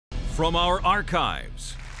from our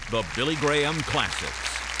archives, the Billy Graham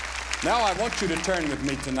Classics. Now I want you to turn with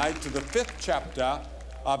me tonight to the 5th chapter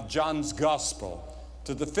of John's Gospel.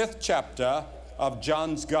 To the 5th chapter of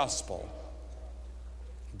John's Gospel.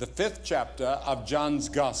 The 5th chapter of John's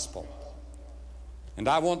Gospel. And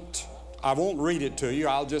I won't read it to you.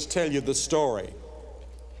 I'll just tell you the story.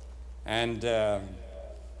 And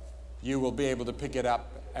you will be able to pick it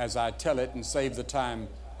up as I tell it and save the time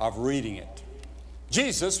of reading it.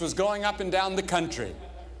 Jesus was going up and down the country,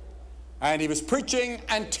 and he was preaching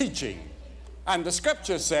and teaching. And the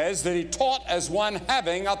scripture says that he taught as one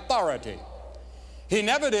having authority. He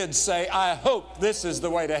never did say, I hope this is the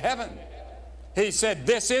way to heaven. He said,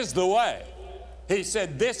 this is the way. He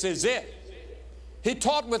said, this is it. He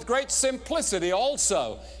taught with great simplicity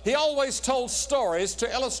also. He always told stories to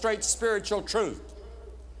illustrate spiritual truth.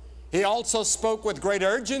 He also spoke with great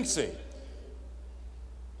urgency.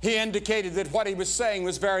 He indicated that what he was saying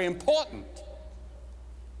was very important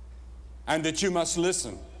and that you must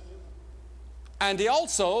listen. And he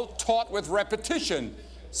also taught with repetition.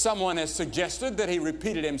 Someone has suggested that he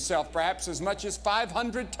repeated himself perhaps as much as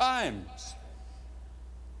 500 times.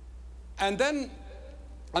 And then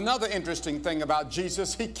another interesting thing about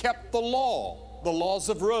Jesus, he kept the law, the laws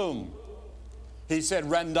of Rome. He said,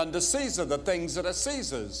 render unto Caesar the things that are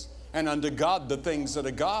Caesar's, and unto God the things that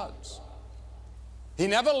are God's. He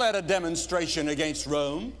never led a demonstration against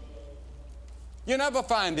Rome. You never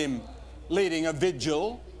find him leading a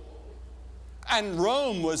vigil. And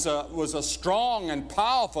Rome was a strong and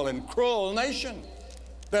powerful and cruel nation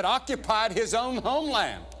that occupied his own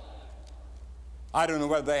homeland. I don't know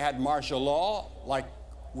whether they had martial law like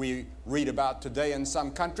we read about today in some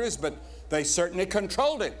countries, but they certainly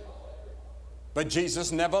controlled it. But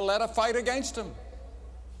Jesus never led a fight against them.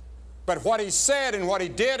 But what he said and what he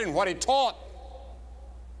did and what he taught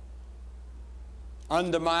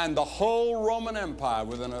undermined the whole Roman Empire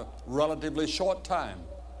within a relatively short time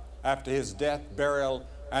after his death, burial,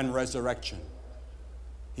 and resurrection.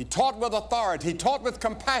 He taught with authority. He taught with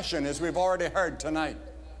compassion, as we've already heard tonight.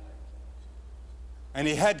 And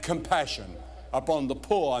he had compassion upon the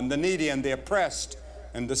poor and the needy and the oppressed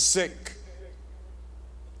and the sick.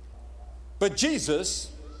 But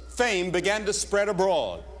Jesus' fame began to spread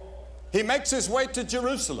abroad. He makes his way to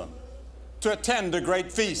Jerusalem to attend a great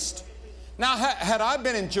feast. Now, had I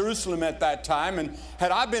been in Jerusalem at that time and had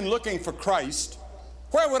I been looking for Christ,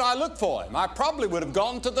 where would I look for him? I probably would have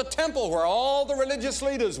gone to the temple where all the religious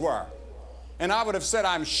leaders were. And I would have said,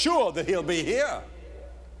 I'm sure that he'll be here.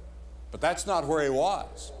 But that's not where he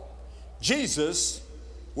was. Jesus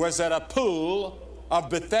was at a pool of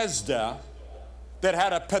Bethesda that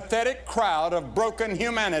had a pathetic crowd of broken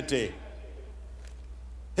humanity.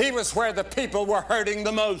 He was where the people were hurting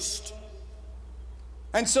the most.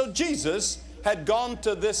 And so Jesus had gone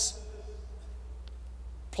to this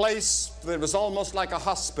place that was almost like a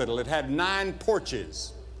hospital. It had 9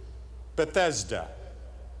 porches, Bethesda.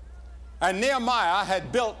 And Nehemiah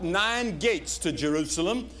had built 9 gates to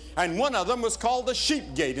Jerusalem, and one of them was called the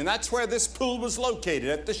Sheep Gate, and that's where this pool was located,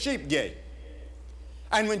 at the Sheep Gate.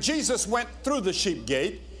 And when Jesus went through the Sheep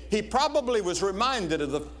Gate, he probably was reminded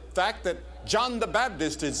of the fact that John the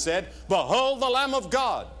Baptist had said, behold the Lamb of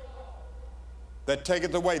God that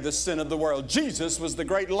taketh away the sin of the world. Jesus was the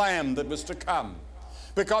great Lamb that was to come.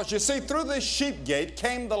 Because you see, through this sheep gate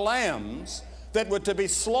came the lambs that were to be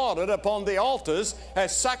slaughtered upon the altars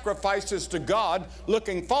as sacrifices to God,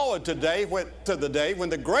 looking forward to the day when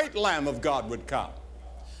the great Lamb of God would come.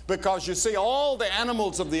 Because you see, all the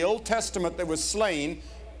animals of the Old Testament that were slain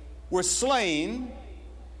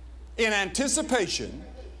in anticipation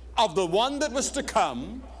of the one that was to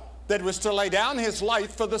come, that was to lay down his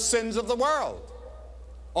life for the sins of the world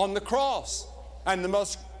on the cross. And the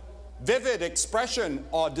most vivid expression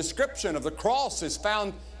or description of the cross is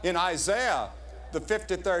found in Isaiah, the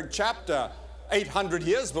 53rd chapter, 800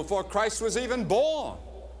 years before Christ was even born.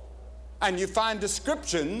 And you find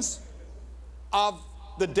descriptions of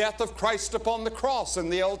the death of Christ upon the cross in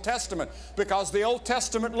the Old Testament, because the Old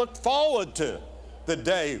Testament looked forward to the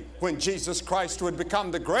day when Jesus Christ would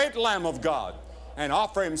become the great Lamb of God and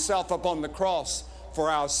offer himself upon the cross for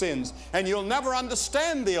our sins. And you'll never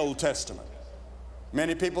understand the Old Testament.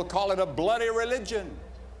 Many people call it a bloody religion.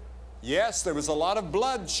 Yes, there was a lot of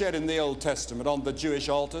blood shed in the Old Testament on the Jewish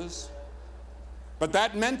altars. But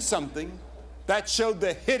that meant something. That showed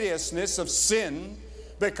the hideousness of sin,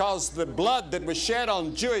 because the blood that was shed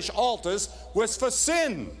on Jewish altars was for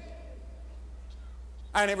sin.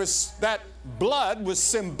 And that blood was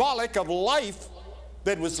symbolic of life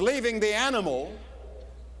that was leaving the animal,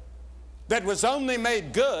 that was only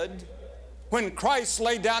made good when Christ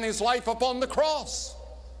laid down his life upon the cross.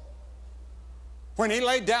 When he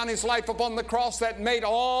laid down his life upon the cross, that made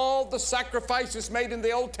all the sacrifices made in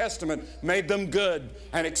the Old Testament, made them good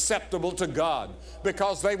and acceptable to God,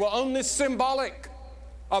 because they were only symbolic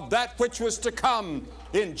of that which was to come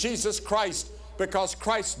in Jesus Christ, because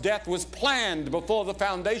Christ's death was planned before the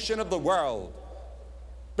foundation of the world.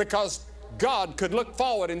 Because God could look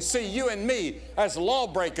forward and see you and me as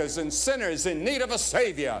lawbreakers and sinners in need of a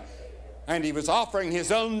Savior. And he was offering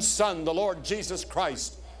his own Son, the Lord Jesus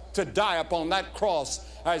Christ, to die upon that cross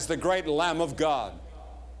as the great Lamb of God.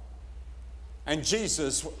 And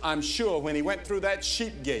Jesus, I'm sure, when he went through that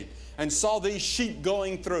sheep gate and saw these sheep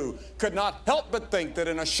going through, could not help but think that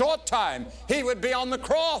in a short time he would be on the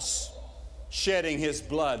cross, shedding his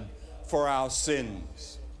blood for our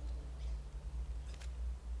sins.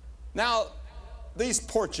 Now, these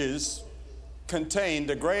porches contained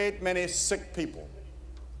a great many sick people.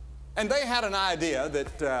 And they had an idea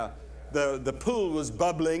that the pool was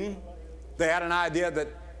bubbling. They had an idea that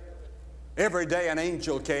every day an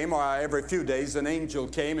angel came, or every few days an angel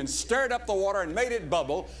came and stirred up the water and made it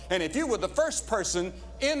bubble. And if you were the first person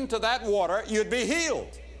into that water, you'd be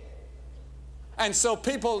healed. And so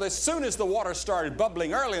people, as soon as the water started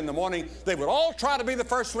bubbling early in the morning, they would all try to be the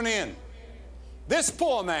first one in. This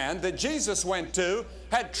poor man that Jesus went to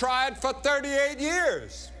had tried for 38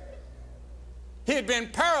 years. He had been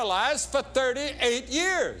paralyzed for 38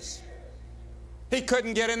 years. He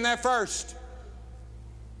couldn't get in there first.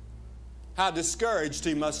 How discouraged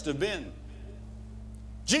he must have been.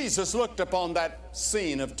 Jesus looked upon that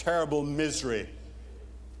scene of terrible misery,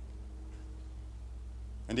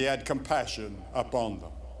 and he had compassion upon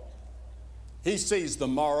them. He sees the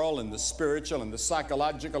moral and the spiritual and the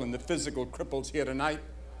psychological and the physical cripples here tonight.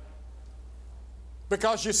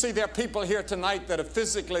 Because you see, there are people here tonight that are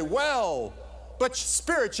physically well, but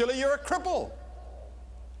spiritually you're a cripple.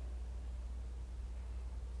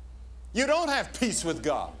 You don't have peace with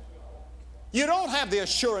God. You don't have the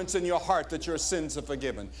assurance in your heart that your sins are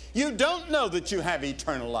forgiven. You don't know that you have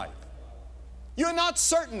eternal life. You're not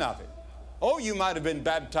certain of it. Oh, you might have been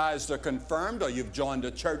baptized or confirmed, or you've joined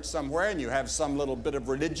a church somewhere and you have some little bit of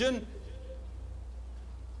religion.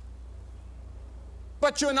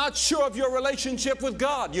 But you're not sure of your relationship with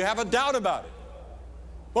God. You have a doubt about it.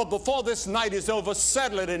 Well, before this night is over,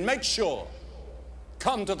 settle it and make sure.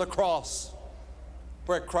 Come to the cross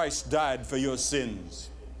where Christ died for your sins.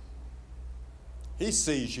 He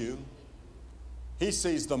sees you. He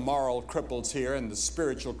sees the moral cripples here, and the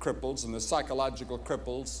spiritual cripples, and the psychological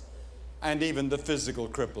cripples, and even the physical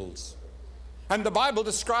cripples. And the Bible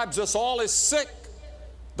describes us all as sick.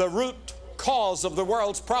 The root cause of the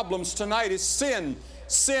world's problems tonight is sin.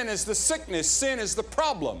 Sin is the sickness. Sin is the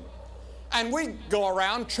problem. And we go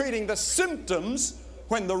around treating the symptoms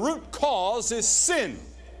when the root cause is sin.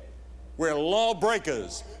 We're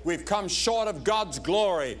lawbreakers. We've come short of God's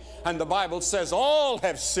glory. And the Bible says all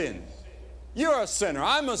have sinned. You're a sinner.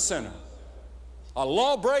 I'm a sinner. A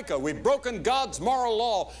lawbreaker. We've broken God's moral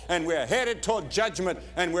law, and we're headed toward judgment,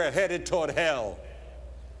 and we're headed toward hell.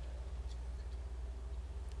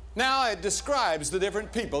 Now it describes the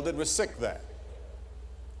different people that were sick there,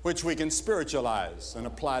 which we can spiritualize and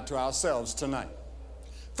apply to ourselves tonight.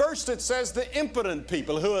 First, it says the impotent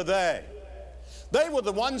people. Who are they? They were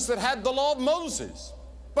the ones that had the law of Moses,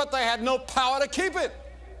 but they had no power to keep it.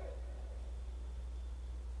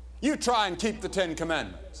 You try and keep the Ten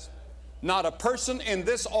Commandments. Not a person in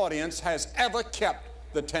this audience has ever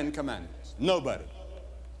kept the Ten Commandments. Nobody.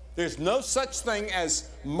 There's no such thing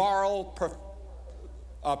as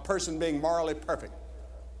a person being morally perfect.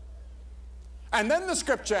 And then the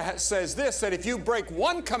scripture says this, that if you break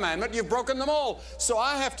one commandment, you've broken them all. So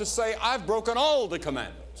I have to say, I've broken all the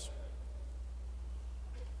commandments.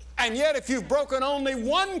 And yet, if you've broken only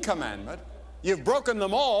one commandment, you've broken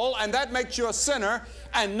them all, and that makes you a sinner,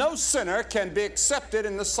 and no sinner can be accepted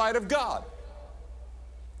in the sight of God.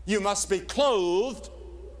 You must be clothed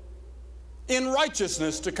in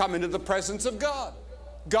righteousness to come into the presence of God.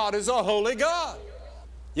 God is a holy God.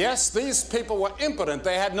 Yes, these people were impotent.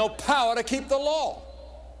 They had no power to keep the law.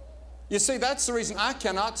 You see, that's the reason I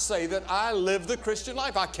cannot say that I live the Christian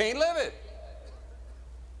life. I can't live it.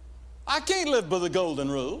 I can't live by the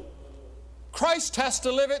golden rule. Christ has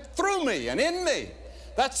to live it through me and in me.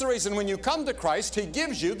 That's the reason when you come to Christ, He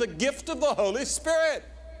gives you the gift of the Holy Spirit.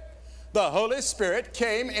 The Holy Spirit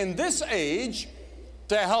came in this age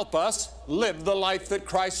to help us live the life that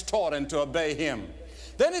Christ taught and to obey Him.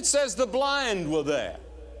 Then it says the blind were there.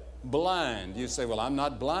 Blind. You say, well, I'm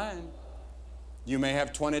not blind. You may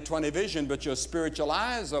have 20/20 vision, but your spiritual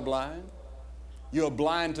eyes are blind. You're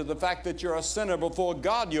blind to the fact that you're a sinner before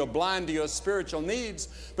God. You're blind to your spiritual needs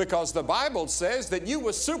because the Bible says that you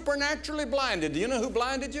were supernaturally blinded. Do you know who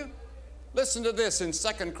blinded you? Listen to this in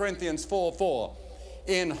 2 Corinthians 4:4.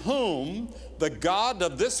 In whom the God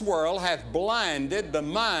of this world hath blinded the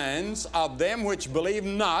minds of them which believe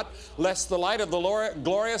not, lest the light of the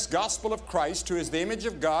glorious gospel of Christ, who is the image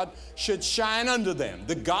of God, should shine unto them.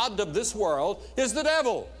 The God of this world is the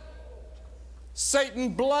devil. Satan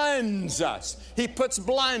blinds us. He puts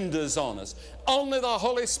blinders on us. Only the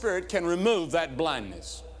Holy Spirit can remove that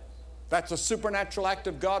blindness. That's a supernatural act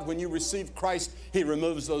of God. When you receive Christ, He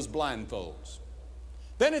removes those blindfolds.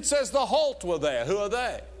 Then it says the halt were there. Who are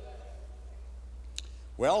they?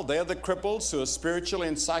 Well, they're the cripples who are spiritually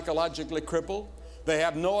and psychologically crippled. They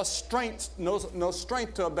have no strength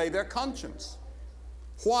to obey their conscience.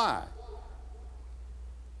 Why?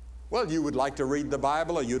 Well, you would like to read the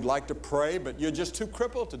Bible or you'd like to pray, but you're just too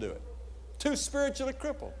crippled to do it. Too spiritually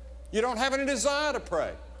crippled. You don't have any desire to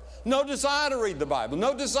pray. No desire to read the Bible.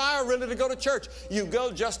 No desire really to go to church. You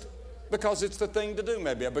go just because it's the thing to do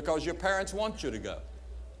maybe, or because your parents want you to go.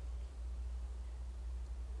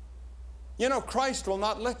 You know, Christ will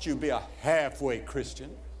not let you be a halfway Christian.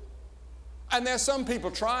 And there's some people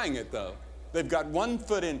trying it though. They've got one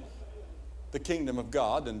foot in the kingdom of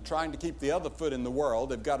God and trying to keep the other foot in the world.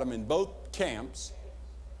 They've got them in both camps.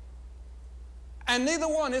 And neither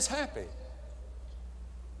one is happy.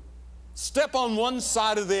 Step on one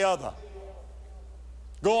side or the other.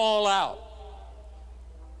 Go all out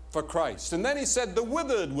for Christ. And then he said the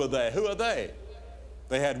withered were there. Who are they?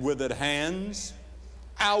 They had withered hands.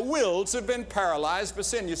 Our wills have been paralyzed by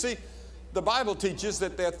sin. You see, the Bible teaches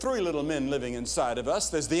that there are three little men living inside of us.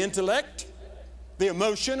 There's the intellect, the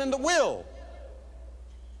emotion, and the will.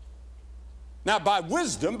 Now, by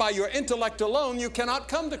wisdom, by your intellect alone, you cannot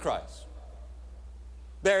come to Christ.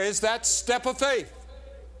 There is that step of faith.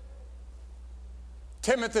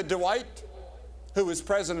 Timothy Dwight, who was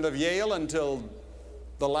president of Yale until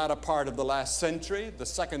the latter part of the last century, the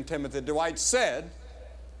second Timothy Dwight, said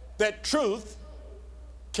that truth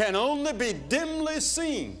can only be dimly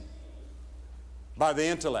seen by the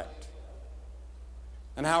intellect.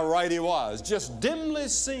 And how right he was, just dimly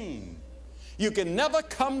seen. You can never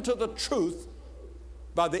come to the truth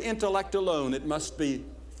by the intellect alone. It must be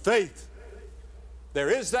faith. There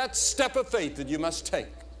is that step of faith that you must take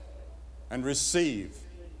and receive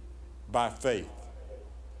by faith.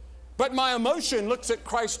 But my emotion looks at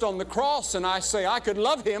Christ on the cross and I say, I could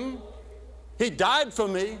love Him. He died for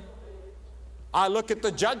me. I look at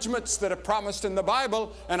the judgments that are promised in the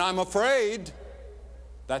Bible and I'm afraid.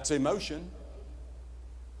 That's emotion.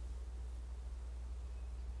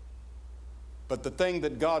 But the thing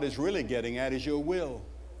that God is really getting at is your will.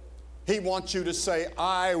 He wants you to say,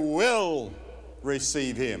 I will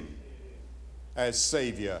receive Him as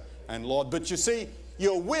Savior and Lord. But you see,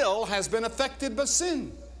 your will has been affected by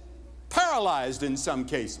sin, paralyzed in some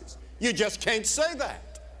cases. You just can't say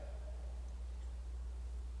that.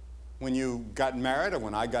 When you got married, or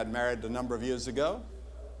when I got married a number of years ago,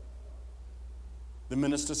 the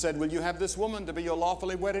minister said, will you have this woman to be your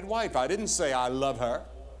lawfully wedded wife? I didn't say I love her.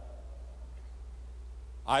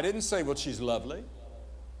 I didn't say, well, she's lovely.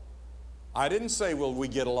 I didn't say, well, we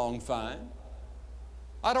get along fine.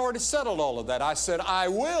 I'd already settled all of that. I said, I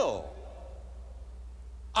will.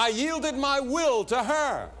 I yielded my will to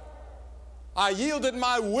her. I yielded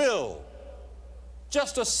my will.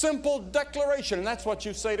 Just a simple declaration, and that's what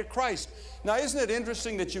you say to Christ. Now, isn't it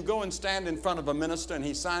interesting that you go and stand in front of a minister and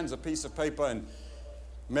he signs a piece of paper and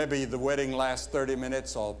maybe the wedding lasts 30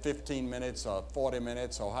 minutes or 15 minutes or 40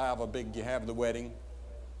 minutes or however big you have the wedding,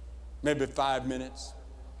 maybe 5 minutes,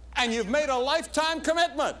 and you've made a lifetime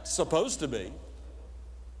commitment, supposed to be,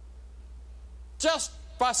 just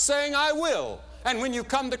by saying, I will. And when you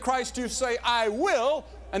come to Christ, you say, I will,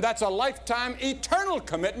 and that's a lifetime, eternal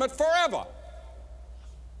commitment forever.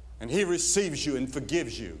 And He receives you and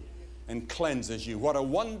forgives you and cleanses you. What a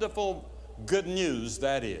wonderful good news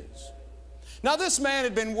that is. Now, this man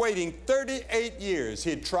had been waiting 38 years. He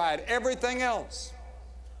had tried everything else.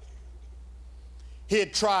 He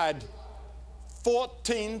had tried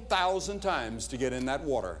 14,000 times to get in that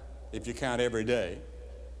water, if you count every day.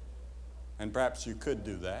 And perhaps you could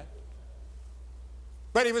do that.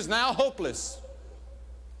 But he was now hopeless,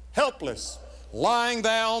 helpless, lying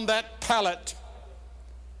there on that pallet,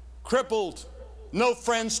 crippled, no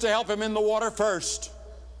friends to help him in the water first.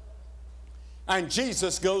 And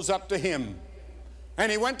Jesus goes up to him.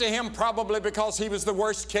 And He went to him probably because he was the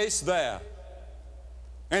worst case there.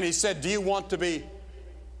 And He said, do you want to be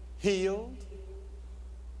healed?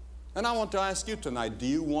 And I want to ask you tonight, do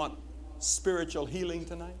you want spiritual healing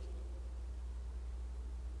tonight?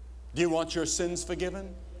 Do you want your sins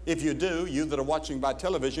forgiven? If you do, you that are watching by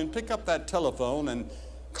television, pick up that telephone and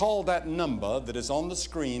call that number that is on the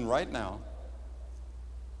screen right now.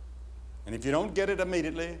 And if you don't get it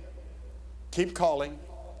immediately, keep calling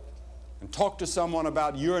and talk to someone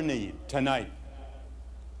about your need tonight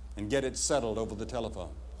and get it settled over the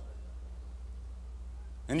telephone.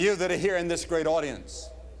 And you that are here in this great audience,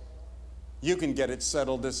 you can get it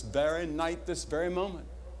settled this very night, this very moment,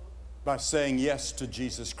 by saying yes to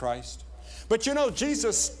Jesus Christ. But you know,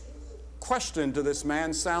 Jesus' question to this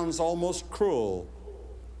man sounds almost cruel.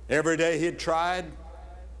 Every day he'd tried.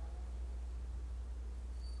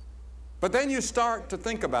 But then you start to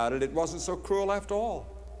think about it, it wasn't so cruel after all.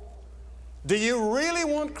 Do you really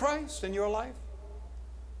want Christ in your life?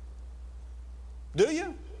 Do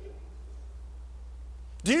you?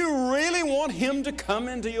 Do you really want Him to come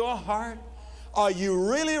into your heart? Are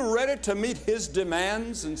you really ready to meet His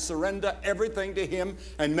demands and surrender everything to Him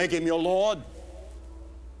and make Him your Lord?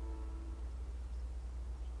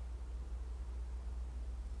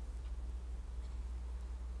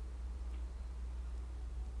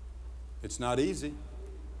 It's not easy.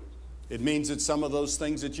 It means that some of those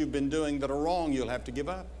things that you've been doing that are wrong, you'll have to give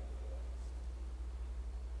up.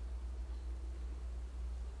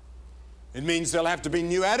 It means there'll have to be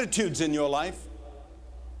new attitudes in your life.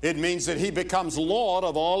 It means that He becomes Lord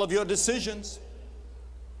of all of your decisions.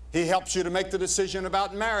 He helps you to make the decision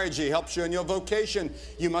about marriage. He helps you in your vocation.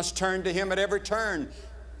 You must turn to Him at every turn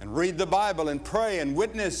and read the Bible and pray and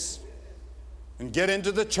witness and get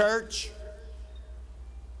into the church.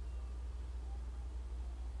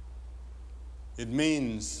 It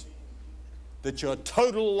means that your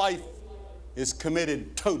total life is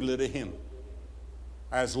committed totally to Him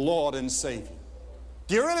as Lord and Savior.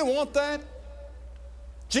 Do you really want that?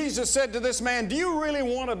 Jesus said to this man, do you really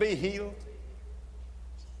want to be healed?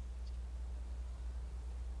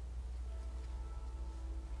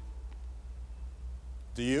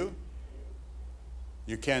 Do you?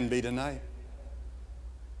 You can be tonight.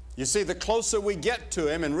 You see, the closer we get to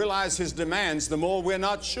Him and realize His demands, the more we're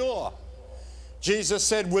not sure. Jesus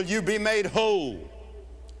said, will you be made whole?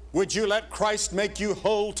 Would you let Christ make you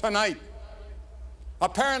whole tonight?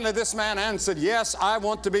 Apparently this man answered, yes, I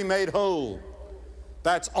want to be made whole.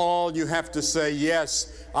 That's all you have to say,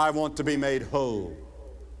 yes, I want to be made whole.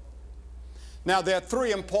 Now there are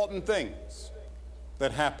three important things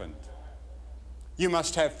that happened. You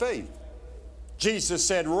must have faith. Jesus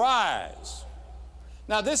said, rise.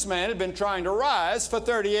 Now this man had been trying to rise for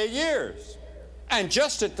 38 years. And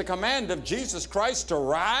just at the command of Jesus Christ to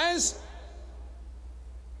rise,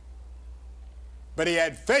 but he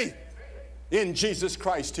had faith in Jesus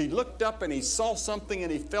Christ. He looked up and he saw something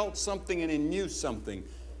and he felt something and he knew something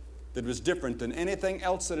that was different than anything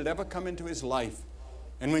else that had ever come into his life.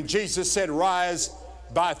 And when Jesus said rise,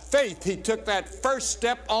 by faith he took that first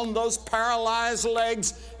step on those paralyzed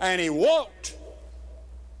legs and he walked.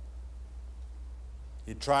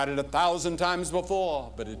 He tried it 1,000 times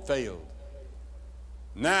before, but it failed.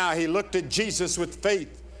 Now he looked at Jesus with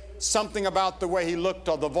faith. Something about the way he looked,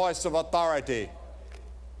 or the voice of authority.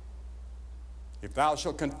 If thou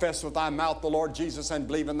shalt confess with thy mouth the Lord Jesus and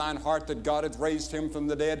believe in thine heart that God hath raised Him from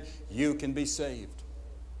the dead, you can be saved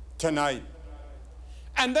tonight.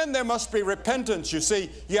 And then there must be repentance. You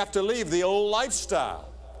see, you have to leave the old lifestyle.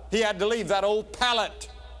 He had to leave that old pallet,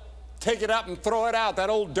 take it up and throw it out, that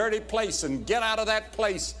old dirty place, and get out of that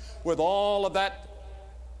place with all of that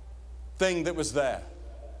thing that was there.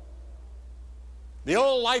 The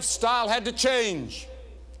old lifestyle had to change.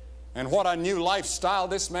 And what a new lifestyle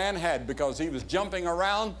this man had, because he was jumping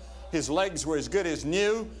around. His legs were as good as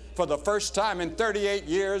new. For the first time in 38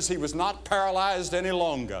 years, he was not paralyzed any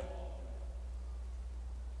longer.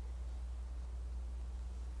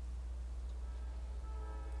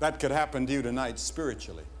 That could happen to you tonight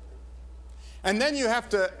spiritually. And then you have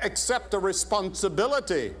to accept the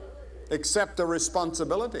responsibility. Accept the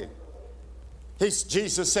responsibility.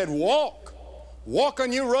 Jesus said, walk. Walk a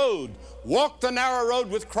new road. Walk the narrow road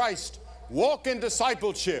with Christ. Walk in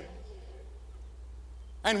discipleship.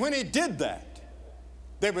 And when he did that,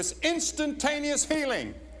 there was instantaneous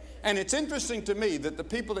healing. And it's interesting to me that the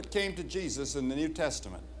people that came to Jesus in the New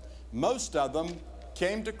Testament, most of them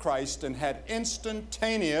came to Christ and had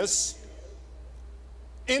instantaneous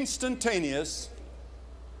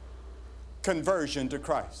conversion to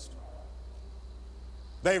Christ.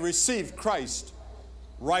 They received Christ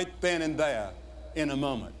right then and there in a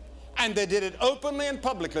moment. And they did it openly and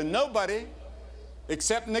publicly. Nobody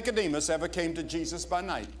except Nicodemus ever came to Jesus by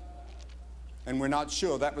night. And we're not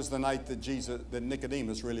sure that was the night that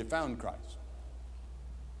Nicodemus really found Christ.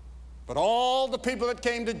 But all the people that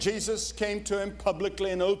came to Jesus came to him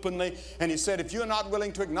publicly and openly. And he said, if you're not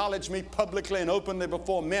willing to acknowledge me publicly and openly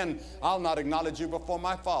before men, I'll not acknowledge you before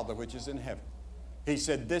my Father which is in heaven. He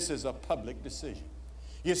said, this is a public decision.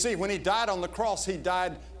 You see, when he died on the cross, he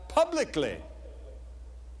died publicly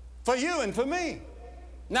for you and for me.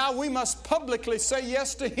 Now we must publicly say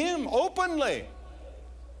yes to him openly.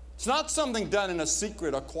 It's not something done in a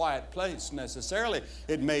secret or quiet place necessarily.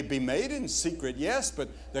 It may be made in secret, yes, but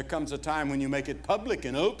there comes a time when you make it public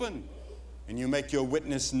and open, and you make your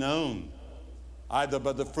witness known, either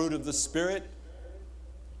by the fruit of the Spirit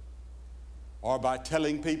or by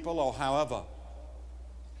telling people or however.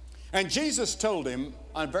 And Jesus told him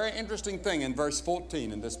a very interesting thing in verse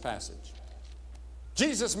 14 in this passage.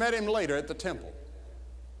 Jesus met him later at the temple.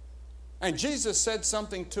 And Jesus said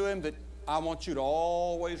something to him that I want you to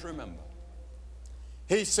always remember.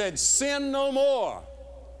 He said, sin no more,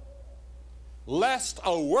 lest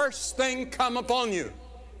a worse thing come upon you.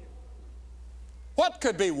 What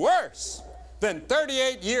could be worse than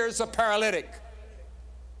 38 years a paralytic?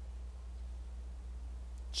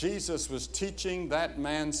 Jesus was teaching that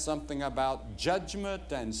man something about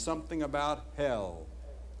judgment and something about hell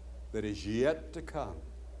that is yet to come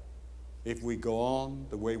if we go on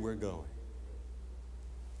the way we're going.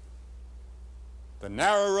 The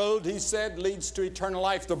narrow road, he said, leads to eternal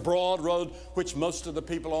life. The broad road, which most of the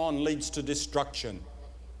people are on, leads to destruction.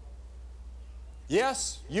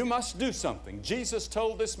 Yes, you must do something. Jesus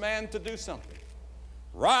told this man to do something.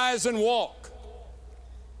 Rise and walk.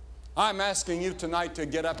 I'm asking you tonight to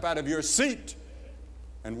get up out of your seat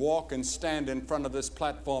and walk and stand in front of this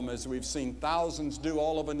platform as we've seen thousands do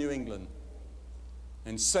all over New England,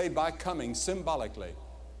 and say by coming symbolically,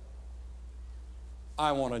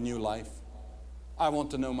 I want a new life. I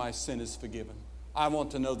want to know my sin is forgiven. I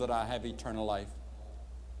want to know that I have eternal life.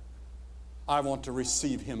 I want to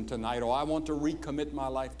receive him tonight, or I want to recommit my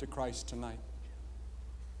life to Christ tonight.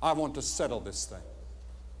 I want to settle this thing.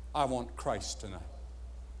 I want Christ tonight.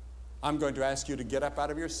 I'm going to ask you to get up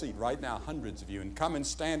out of your seat right now, hundreds of you, and come and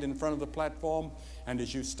stand in front of the platform. And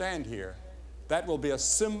as you stand here, that will be a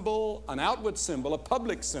symbol, an outward symbol, a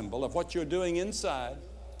public symbol of what you're doing inside,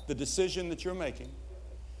 the decision that you're making.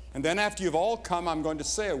 And then after you've all come, I'm going to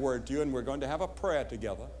say a word to you, and we're going to have a prayer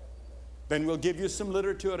together. Then we'll give you some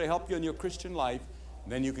literature to help you in your Christian life.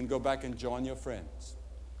 And then you can go back and join your friends.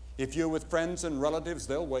 If you're with friends and relatives,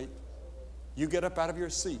 they'll wait. You get up out of your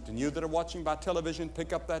seat, and you that are watching by television,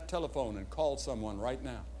 pick up that telephone and call someone right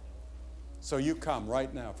now. So you come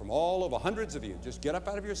right now from all over, hundreds of you. Just get up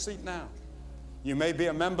out of your seat now. You may be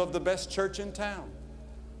a member of the best church in town.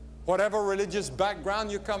 Whatever religious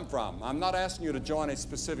background you come from, I'm not asking you to join a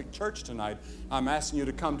specific church tonight. I'm asking you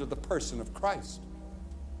to come to the person of Christ.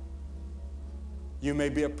 You may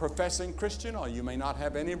be a professing Christian, or you may not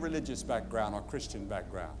have any religious background or Christian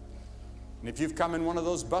background. And if you've come in one of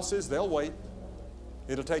those buses, they'll wait.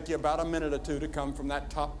 It'll take you about a minute or two to come from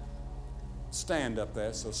that top stand up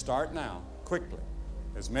there. So start now, quickly.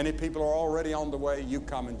 As many people are already on the way, you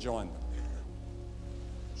come and join them.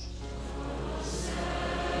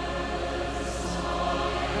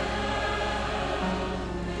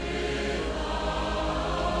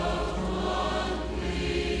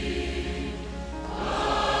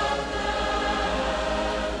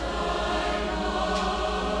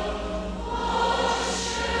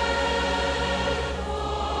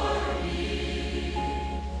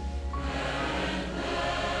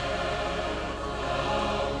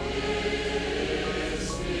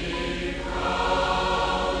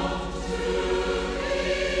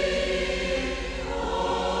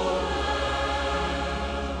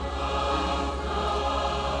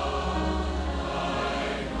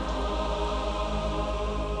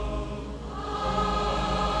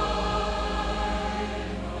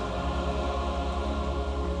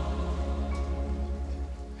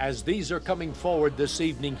 As these are coming forward this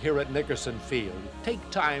evening here at Nickerson Field, take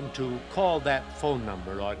time to call that phone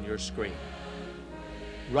number on your screen.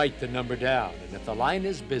 Write the number down, and if the line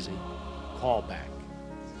is busy, call back.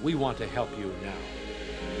 We want to help you now.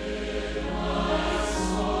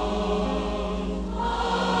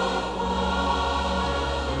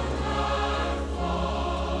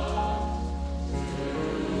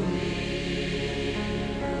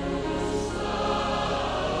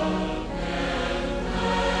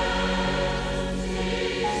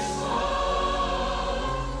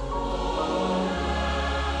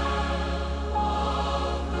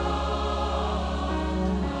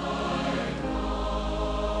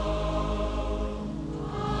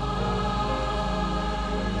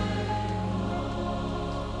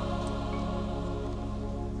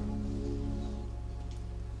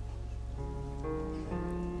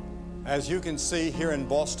 As you can see here in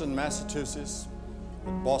Boston, Massachusetts,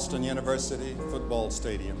 at Boston University Football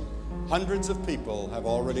Stadium, hundreds of people have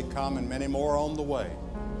already come and many more on the way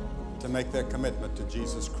to make their commitment to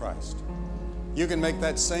Jesus Christ. You can make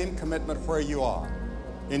that same commitment where you are,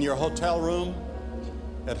 in your hotel room,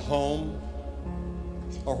 at home,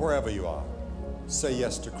 or wherever you are. Say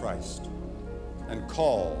yes to Christ and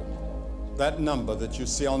call that number that you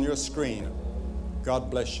see on your screen.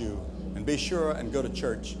 God bless you, and be sure and go to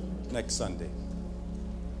church next Sunday.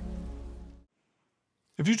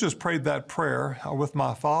 If you just prayed that prayer with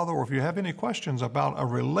my Father, or if you have any questions about a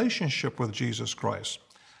relationship with Jesus Christ,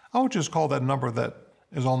 I would just call that number that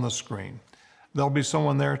is on the screen. There'll be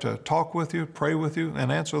someone there to talk with you, pray with you, and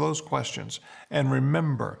answer those questions. And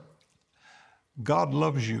remember, God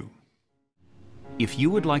loves you. If you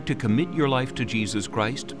would like to commit your life to Jesus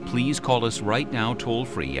Christ, please call us right now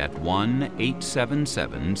toll-free at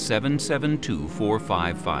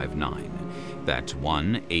 1-877-772-4559. That's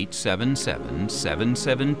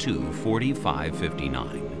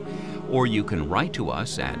 1-877-772-4559. Or you can write to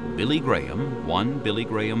us at Billy Graham, 1 Billy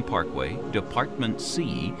Graham Parkway, Department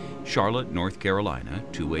C, Charlotte, North Carolina,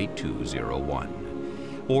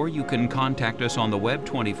 28201. Or you can contact us on the web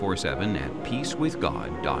 24/7 at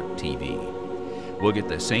peacewithgod.tv. We'll get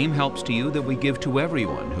the same helps to you that we give to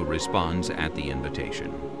everyone who responds at the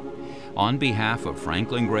invitation. On behalf of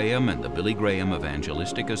Franklin Graham and the Billy Graham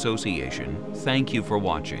Evangelistic Association, thank you for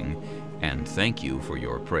watching, and thank you for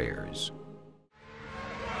your prayers.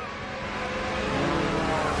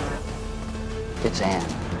 It's Anne.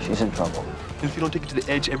 She's in trouble. If you don't take it to the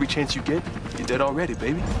edge every chance you get, you're dead already,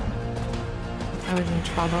 baby. I was in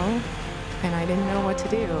trouble, and I didn't know what to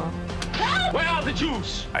do. Where are the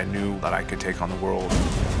Jews? I knew that I could take on the world.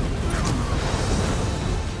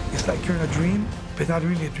 It's like you're in a dream, but not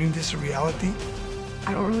really a dream, this is a reality.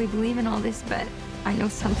 I don't really believe in all this, but I know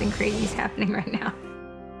something crazy is happening right now.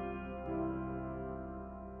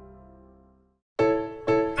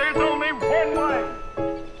 There's only one way,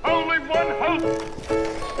 only one hope.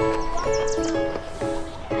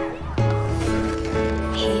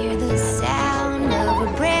 Hear the sound of a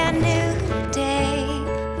brand new day.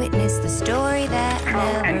 Witness the story that never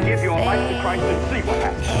Come and give your life to Christ and see what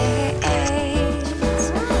happens.